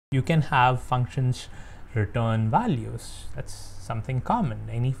You can have functions return values. That's something common.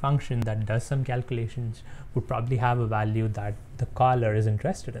 Any function that does some calculations would probably have a value that the caller is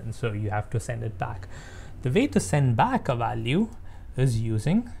interested in, so you have to send it back. The way to send back a value is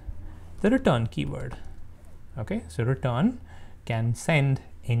using the return keyword. Okay, so return can send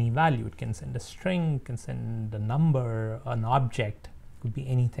any value. It can send a string, it can send a number, an object, it could be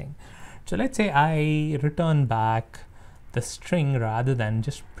anything. So let's say I return back the string rather than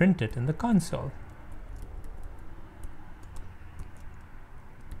just print it in the console.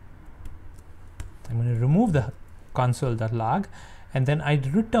 I'm going to remove the console.log and then I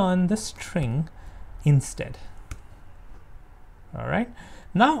return the string instead. All right,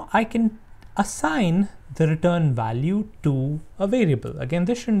 now I can assign the return value to a variable. Again,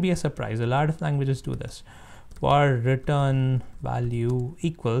 this shouldn't be a surprise. A lot of languages do this. For return value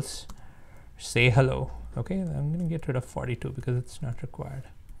equals, say hello. Okay, I'm going to get rid of 42 because it's not required.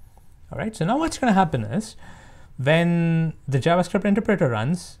 All right, so now what's going to happen is when the JavaScript interpreter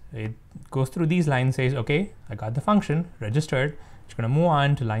runs, it goes through these lines, says, okay, I got the function registered. It's going to move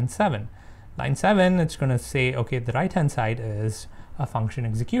on to line 7. Line 7, it's going to say, okay, the right-hand side is a function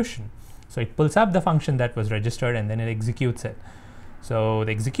execution. So it pulls up the function that was registered and then it executes it. So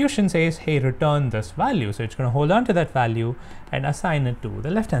the execution says, hey, return this value. So it's going to hold on to that value and assign it to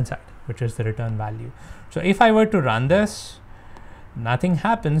the left-hand side, which is the return value. So if I were to run this, nothing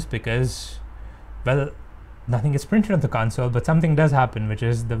happens because, well, nothing is printed on the console, but something does happen, which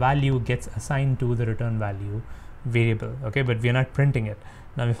is the value gets assigned to the return value variable. Okay, but we're not printing it.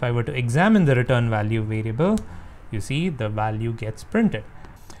 Now, if I were to examine the return value variable, you see the value gets printed.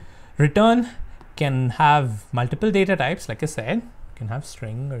 Return can have multiple data types, like I said. You can have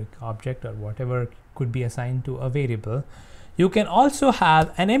string or object or whatever could be assigned to a variable. You can also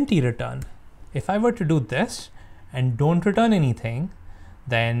have an empty return. If I were to do this and don't return anything,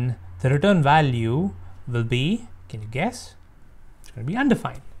 then the return value will be, can you guess? It's going to be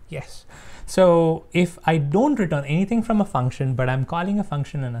undefined. Yes. So if I don't return anything from a function, but I'm calling a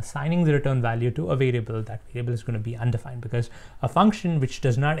function and assigning the return value to a variable, that variable is going to be undefined, because a function which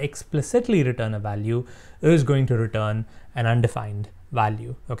does not explicitly return a value is going to return an undefined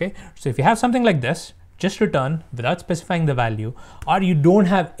value. Okay. So if you have something like this, just return without specifying the value, or you don't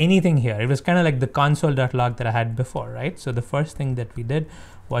have anything here. It was kind of like the console.log that I had before, right? So the first thing that we did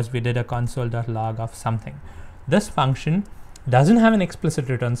was we did a console.log of something. This function doesn't have an explicit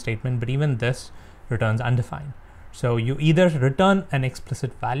return statement, but even this returns undefined. So you either return an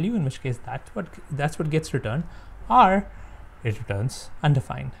explicit value, in which case that's what gets returned, or it returns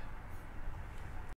undefined.